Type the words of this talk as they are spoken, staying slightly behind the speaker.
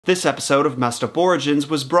This episode of Messed Up Origins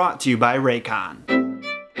was brought to you by Raycon.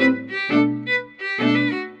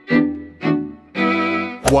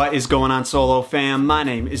 What is going on, Solo fam? My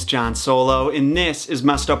name is John Solo, and this is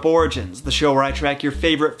Messed Up Origins, the show where I track your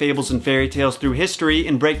favorite fables and fairy tales through history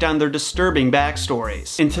and break down their disturbing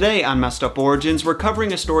backstories. And today on Messed Up Origins, we're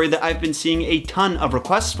covering a story that I've been seeing a ton of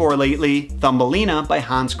requests for lately, Thumbelina by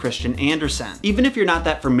Hans Christian Andersen. Even if you're not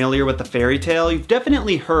that familiar with the fairy tale, you've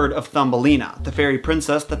definitely heard of Thumbelina, the fairy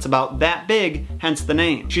princess that's about that big, hence the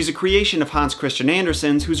name. She's a creation of Hans Christian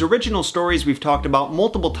Andersen's, whose original stories we've talked about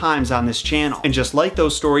multiple times on this channel. And just like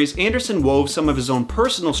those stories, Andersen wove some of his own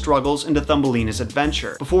personal struggles into Thumbelina's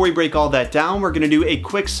adventure. Before we break all that down, we're going to do a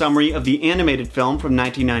quick summary of the animated film from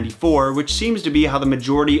 1994, which seems to be how the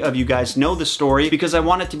majority of you guys know the story, because I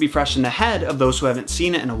want it to be fresh in the head of those who haven't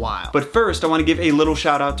seen it in a while. But first, I want to give a little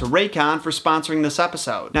shout out to Raycon for sponsoring this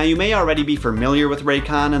episode. Now, you may already be familiar with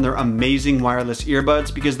Raycon and their amazing wireless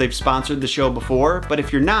earbuds because they've sponsored the show before, but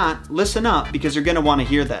if you're not, listen up because you're going to want to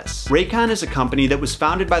hear this. Raycon is a company that was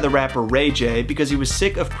founded by the rapper Ray J because he was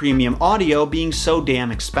sick of premium audio being so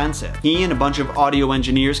damn expensive. He and a bunch of audio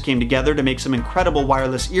engineers came together to make some incredible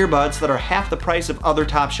wireless earbuds that are half the price of other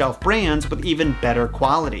top shelf brands with even better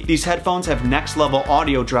quality. These headphones have next level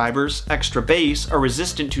audio drivers, extra bass, are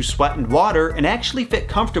resistant to sweat and water, and actually fit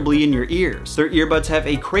comfortably in your ears. Their earbuds have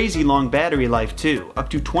a crazy long battery life too, up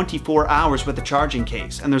to 24 hours with a charging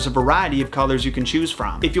case, and there's a variety of colors you can choose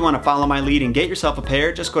from. If you want to follow my lead and get yourself a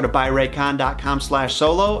pair, just go to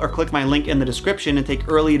buyraycon.com/solo or click my link in the description and take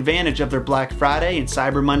early advantage of their Black Friday and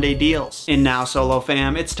Cyber Monday deals. And now, Solo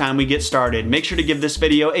fam, it's time we get started. Make sure to give this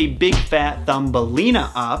video a big fat Thumbelina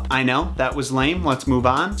up. I know, that was lame, let's move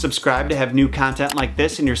on. Subscribe to have new content like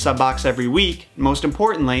this in your sub box every week. Most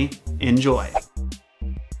importantly, enjoy.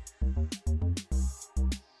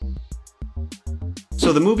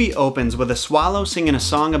 So the movie opens with a swallow singing a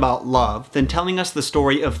song about love, then telling us the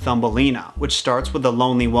story of Thumbelina, which starts with a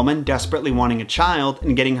lonely woman desperately wanting a child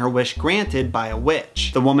and getting her wish granted by a witch.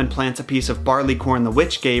 The woman plants a piece of barley corn the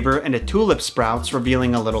witch gave her, and a tulip sprouts,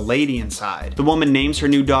 revealing a little lady inside. The woman names her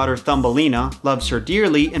new daughter Thumbelina, loves her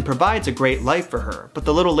dearly, and provides a great life for her, but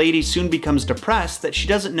the little lady soon becomes depressed that she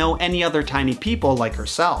doesn't know any other tiny people like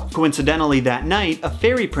herself. Coincidentally, that night, a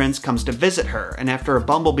fairy prince comes to visit her, and after a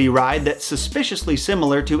bumblebee ride that's suspiciously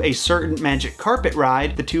similar to a certain magic carpet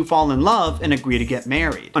ride, the two fall in love and agree to get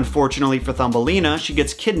married. Unfortunately for Thumbelina, she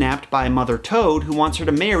gets kidnapped by Mother Toad, who wants her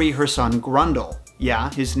to marry her son Grundle.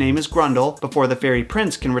 Yeah, his name is Grundle, before the fairy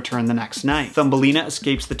prince can return the next night. Thumbelina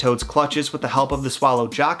escapes the toad's clutches with the help of the swallow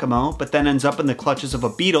Giacomo, but then ends up in the clutches of a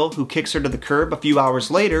beetle who kicks her to the curb a few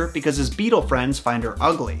hours later because his beetle friends find her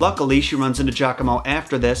ugly. Luckily, she runs into Giacomo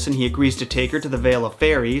after this and he agrees to take her to the Vale of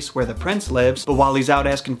Fairies, where the prince lives, but while he's out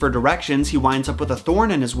asking for directions, he winds up with a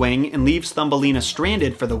thorn in his wing and leaves Thumbelina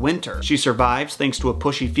stranded for the winter. She survives thanks to a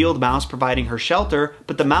pushy field mouse providing her shelter,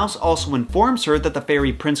 but the mouse also informs her that the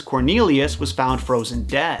fairy Prince Cornelius was found frozen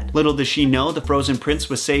dead. Little does she know the frozen prince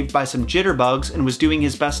was saved by some jitterbugs and was doing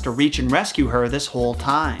his best to reach and rescue her this whole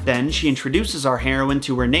time. Then she introduces our heroine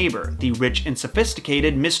to her neighbor, the rich and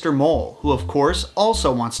sophisticated Mr. Mole, who of course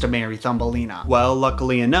also wants to marry Thumbelina. Well,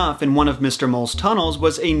 luckily enough, in one of Mr. Mole's tunnels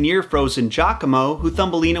was a near-frozen Giacomo, who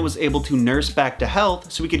Thumbelina was able to nurse back to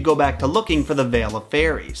health so he could go back to looking for the Vale of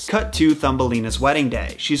Fairies. Cut to Thumbelina's wedding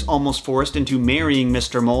day. She's almost forced into marrying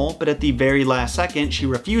Mr. Mole, but at the very last second she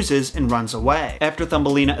refuses and runs away. After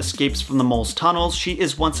Thumbelina escapes from the mole's tunnels, she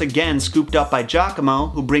is once again scooped up by Giacomo,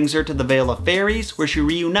 who brings her to the Vale of Fairies, where she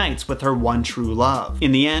reunites with her one true love.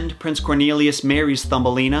 In the end, Prince Cornelius marries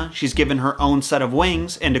Thumbelina, she's given her own set of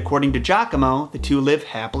wings, and according to Giacomo, the two live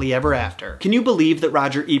happily ever after. Can you believe that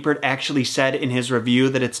Roger Ebert actually said in his review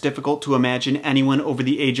that it's difficult to imagine anyone over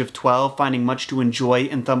the age of 12 finding much to enjoy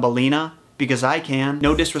in Thumbelina? Because I can.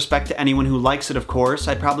 No disrespect to anyone who likes it, of course.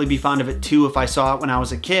 I'd probably be fond of it too if I saw it when I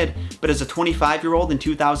was a kid, but as a 25-year-old in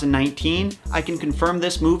 2019, I can confirm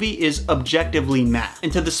this movie is objectively meh.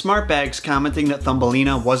 And to the smartbags commenting that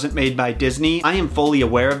Thumbelina wasn't made by Disney, I am fully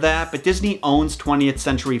aware of that, but Disney owns 20th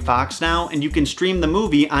Century Fox now, and you can stream the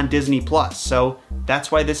movie on Disney+, so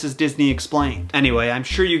that's why this is Disney Explained. Anyway, I'm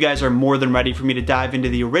sure you guys are more than ready for me to dive into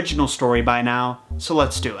the original story by now, so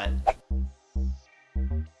let's do it.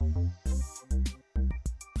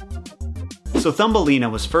 So Thumbelina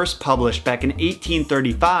was first published back in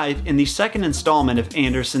 1835 in the second installment of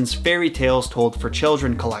Andersen's Fairytales Told for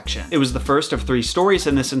Children collection. It was the first of 3 stories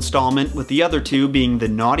in this installment, with the other 2 being The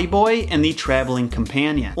Naughty Boy and The Traveling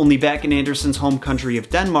Companion. Only back in Andersen's home country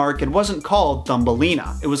of Denmark, it wasn't called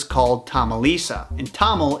Thumbelina, it was called Tommelisa, and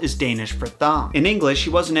Tommel is Danish for thumb. In English,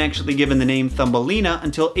 she wasn't actually given the name Thumbelina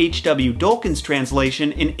until H.W. Tolkien's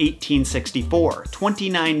translation in 1864,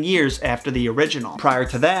 29 years after the original. Prior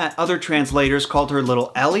to that, other translators called her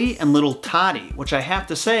Little Ellie and Little Toddy, which I have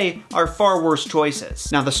to say are far worse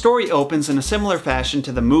choices. Now the story opens in a similar fashion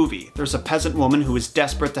to the movie. There's a peasant woman who is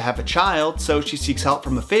desperate to have a child, so she seeks help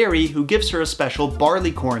from a fairy who gives her a special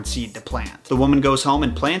barley corn seed to plant. The woman goes home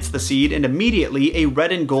and plants the seed, and immediately a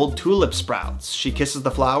red and gold tulip sprouts. She kisses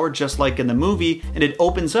the flower just like in the movie, and it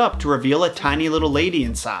opens up to reveal a tiny little lady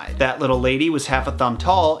inside. That little lady was half a thumb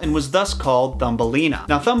tall and was thus called Thumbelina.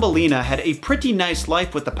 Now Thumbelina had a pretty nice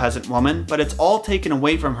life with the peasant woman, but it's all taken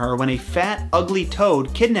away from her when a fat, ugly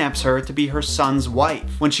toad kidnaps her to be her son's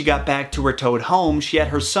wife. When she got back to her toad home, she had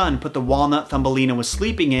her son put the walnut Thumbelina was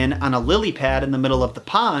sleeping in on a lily pad in the middle of the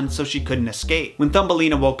pond so she couldn't escape. When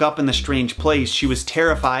Thumbelina woke up in the strange place, she was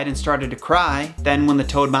terrified and started to cry. Then when the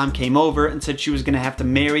toad mom came over and said she was going to have to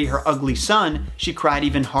marry her ugly son, she cried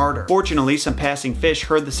even harder. Fortunately, some passing fish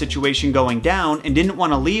heard the situation going down and didn't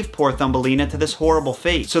want to leave poor Thumbelina to this horrible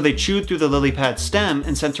fate, so they chewed through the lily pad stem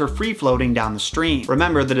and sent her free floating down the stream.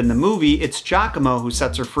 Remember that in the movie, it's Giacomo who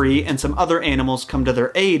sets her free, and some other animals come to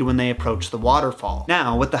their aid when they approach the waterfall.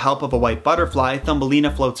 Now, with the help of a white butterfly,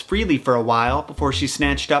 Thumbelina floats freely for a while before she's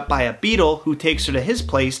snatched up by a beetle who takes her to his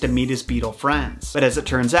place to meet his beetle friends. But as it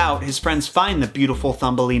turns out, his friends find the beautiful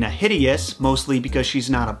Thumbelina hideous, mostly because she's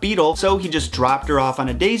not a beetle, so he just dropped her off on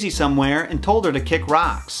a daisy somewhere and told her to kick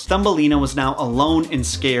rocks. Thumbelina was now alone and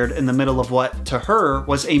scared in the middle of what, to her,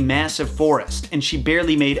 was a massive forest, and she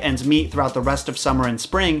barely made ends meet throughout the rest of summer and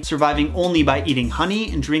spring, surviving only by eating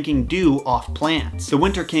honey and drinking dew off plants. The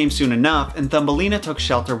winter came soon enough, and Thumbelina took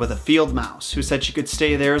shelter with a field mouse, who said she could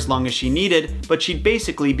stay there as long as she needed, but she'd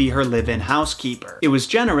basically be her live-in housekeeper. It was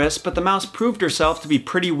generous, but the mouse proved herself to be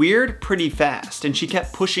pretty weird pretty fast, and she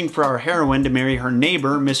kept pushing for our heroine to marry her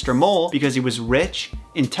neighbor, Mr. Mole, because he was rich,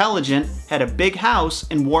 intelligent, had a big house,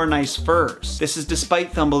 and wore nice furs. This is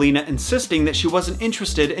despite Thumbelina insisting that she wasn't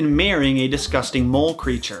interested in marrying a disgusting mole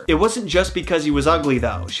creature. It wasn't just because he was ugly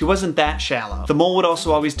though, she wasn't that shallow. The mole would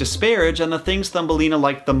also always disparage on the things Thumbelina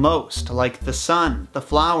liked the most, like the sun, the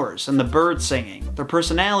flowers, and the birds singing. Their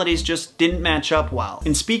personalities just didn't match up well.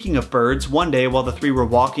 And speaking of birds, one day while the 3 were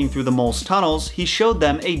walking through the mole's tunnels, he showed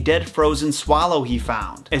them a dead frozen swallow he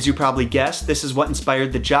found. As you probably guessed, this is what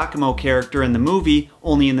inspired the Giacomo character in the movie,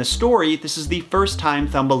 only in the story, this is the first time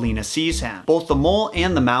Thumbelina sees him. Both the mole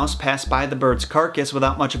and the mouse pass by the bird's carcass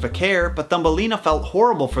without much of a care, but Thumbelina felt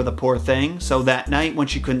horrible for the poor thing, so that night when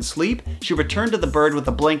she couldn't sleep, she returned to the bird with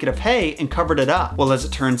a blanket of hay and covered it up. Well, as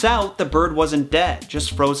it turns out, the bird wasn't dead,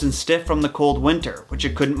 just frozen stiff from the cold winter, which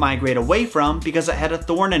it couldn't migrate away from because it had a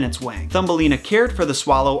thorn in its wing. Thumbelina cared for the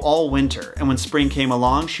swallow all winter, and when spring came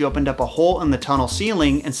along, she opened up a hole in the tunnel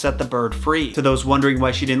ceiling and set the bird free. To those wondering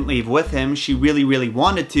why she didn't leave with him, she really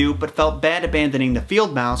wanted to, but felt bad abandoning the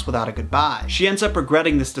field mouse without a goodbye. She ends up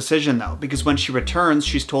regretting this decision though, because when she returns,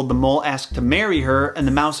 she's told the mole asked to marry her, and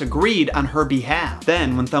the mouse agreed on her behalf.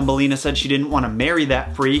 Then, when Thumbelina said she didn't want to marry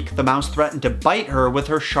that freak, the mouse threatened to bite her with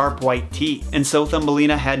her sharp white teeth. And so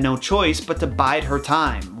Thumbelina had no choice but to bide her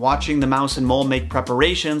time, watching the mouse and mole make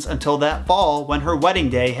preparations until that fall when her wedding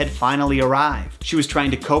day had finally arrived. She was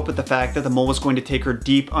trying to cope with the fact that the mole was going to take her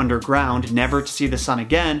deep underground, never to see the sun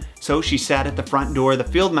again, so she sat at the front door of the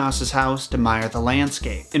field mouse's house to admire the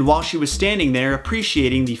landscape. And while she was standing there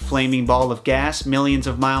appreciating the flaming ball of gas millions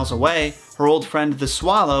of miles away, her old friend the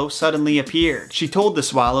swallow suddenly appeared. She told the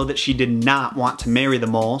swallow that she did not want to marry the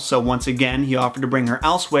mole, so once again he offered to bring her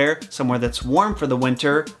elsewhere, somewhere that's warm for the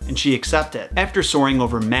winter, and she accepted. After soaring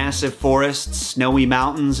over massive forests, snowy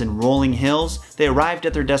mountains, and rolling hills, they arrived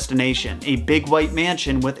at their destination, a big white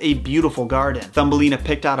mansion with a beautiful garden. Thumbelina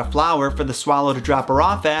picked out a flower for the swallow to drop her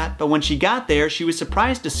off at, but when she got there, she was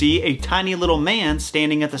surprised to see a tiny little man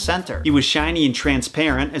standing at the center. He was shiny and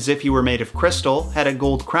transparent, as if he were made of crystal, had a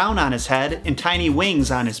gold crown on his head, and tiny wings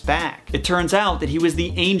on his back. It turns out that he was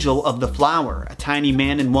the angel of the flower. A tiny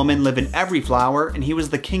man and woman live in every flower, and he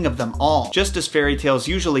was the king of them all. Just as fairy tales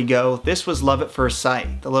usually go, this was love at first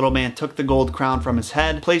sight. The little man took the gold crown from his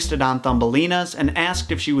head, placed it on Thumbelina's, and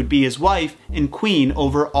asked if she would be his wife and queen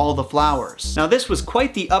over all the flowers. Now this was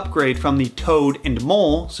quite the upgrade from the toad and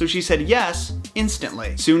mole, so she said yes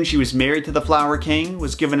instantly. Soon she was married to the flower king,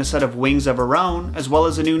 was given a set of wings of her own, as well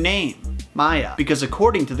as a new name, Maya, because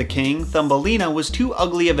according to the king, Thumbelina was too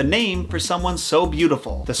ugly of a name for someone so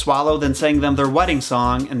beautiful. The swallow then sang them their wedding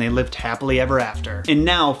song, and they lived happily ever after. And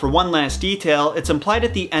now, for one last detail, it's implied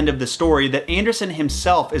at the end of the story that Andersen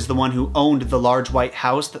himself is the one who owned the large white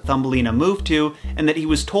house that Thumbelina moved to, and that he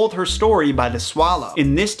was told her story by the swallow.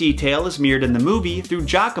 And this detail is mirrored in the movie through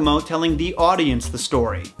Giacomo telling the audience the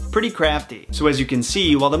story. Pretty crafty. So as you can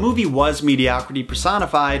see, while the movie was mediocrity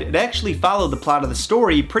personified, it actually followed the plot of the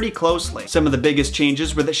story pretty closely. Some of the biggest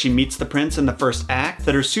changes were that she meets the prince in the first act,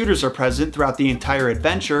 that her suitors are present throughout the entire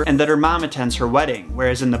adventure, and that her mom attends her wedding,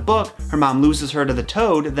 whereas in the book, her mom loses her to the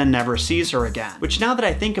toad, then never sees her again. Which, now that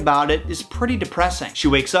I think about it, is pretty depressing. She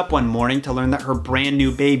wakes up one morning to learn that her brand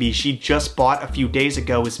new baby she just bought a few days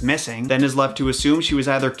ago is missing, then is left to assume she was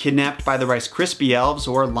either kidnapped by the Rice Krispie elves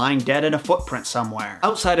or lying dead in a footprint somewhere.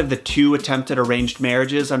 Outside of the 2 attempted arranged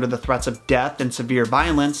marriages under the threats of death and severe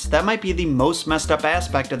violence, that might be the most messed up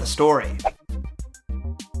aspect of the story.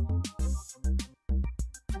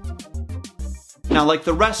 Now, like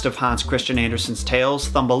the rest of Hans Christian Andersen's tales,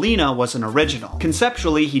 Thumbelina was an original.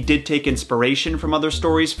 Conceptually, he did take inspiration from other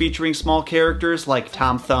stories featuring small characters like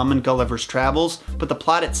Tom Thumb and Gulliver's Travels, but the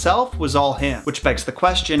plot itself was all him. Which begs the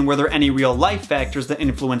question, were there any real life factors that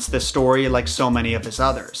influenced this story like so many of his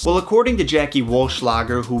others? Well, according to Jackie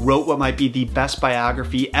Wullschlager, who wrote what might be the best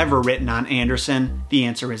biography ever written on Andersen, the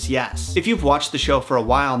answer is yes. If you've watched the show for a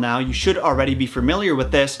while now, you should already be familiar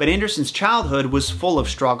with this, but Andersen's childhood was full of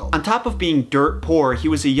struggle. On top of being dirt poor, he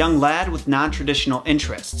was a young lad with non-traditional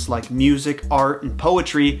interests like music, art, and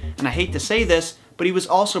poetry, and I hate to say this, but he was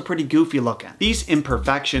also pretty goofy looking. These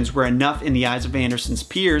imperfections were enough in the eyes of Andersen's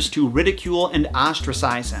peers to ridicule and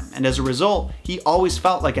ostracize him, and as a result, he always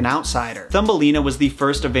felt like an outsider. Thumbelina was the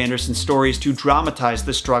first of Andersen's stories to dramatize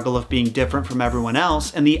the struggle of being different from everyone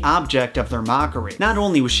else and the object of their mockery. Not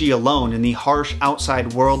only was she alone in the harsh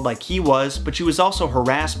outside world like he was, but she was also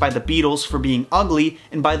harassed by the beetles for being ugly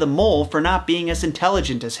and by the mole for not being as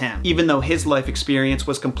intelligent as him, even though his life experience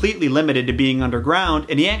was completely limited to being underground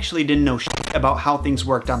and he actually didn't know shit about how things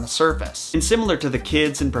worked on the surface. And similar to the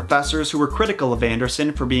kids and professors who were critical of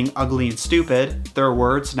Andersen for being ugly and stupid, their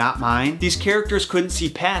words, not mine, these characters couldn't see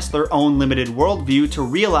past their own limited worldview to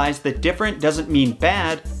realize that different doesn't mean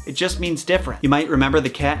bad, it just means different. You might remember the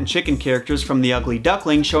cat and chicken characters from The Ugly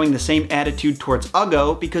Duckling showing the same attitude towards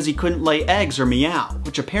Uggo because he couldn't lay eggs or meow,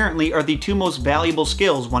 which apparently are the 2 most valuable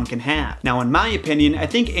skills one can have. Now, in my opinion, I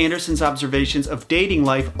think Andersen's observations of dating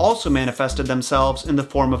life also manifested themselves in the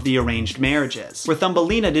form of the arranged marriages, where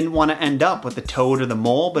Thumbelina didn't want to end up with the toad or the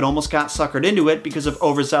mole, but almost got suckered into it because of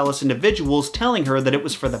overzealous individuals telling her that it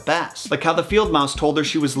was for the best. Like how the field mouse told her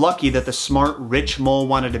she was lucky that the smart, rich mole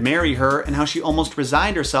wanted to marry her, and how she almost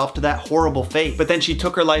resigned herself to that horrible fate. But then she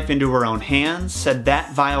took her life into her own hands, said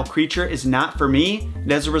that vile creature is not for me,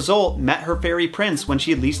 and as a result, met her fairy prince when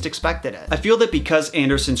she least expected it. I feel that because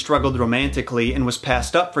Andersen struggled romantically and was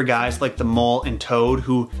passed up for guys like the mole and toad,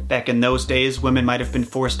 who back in those days women might have been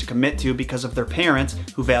forced to commit to because of their parents,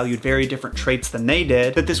 who valued very different traits than they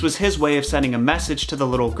did, that this was his way of sending a message to the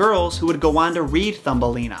little girls who would go on to read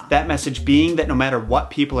Thumbelina. That message being that no matter what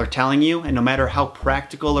people are telling you, and no matter how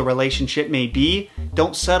practical a relationship may be,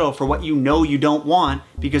 don't settle for what you know you don't want,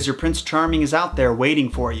 because your Prince Charming is out there waiting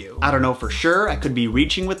for you. I don't know for sure, I could be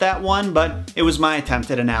reaching with that one, but it was my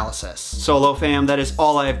attempt at analysis. Solo fam, that is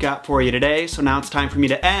all I have got for you today, so now it's time for me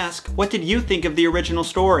to ask, what did you think of the original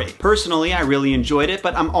story? Personally, I really enjoyed it,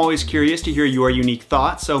 but I'm always curious to hear your unique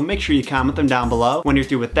thoughts, so make sure you comment them down below. When you're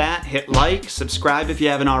through with that, hit like, subscribe if you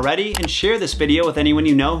haven't already, and share this video with anyone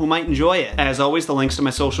you know who might enjoy it. As always, the links to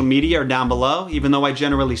my social media are down below. Even though I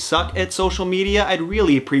generally suck at social media, I'd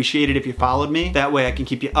really appreciate it if you followed me. That way I can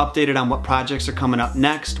keep you updated on what projects are coming up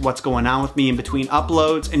next, what's going on with me in between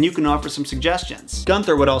uploads, and you can offer some suggestions.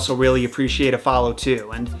 Gunther would also really appreciate a follow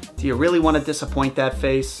too, and do you really want to disappoint that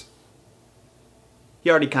face? He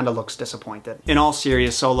already kind of looks disappointed. In all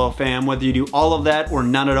serious, Solo fam, whether you do all of that or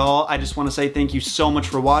none at all, I just want to say thank you so much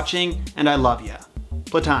for watching, and I love you.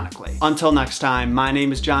 Platonically. Until next time, my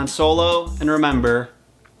name is John Solo, and remember,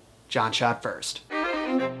 John shot first.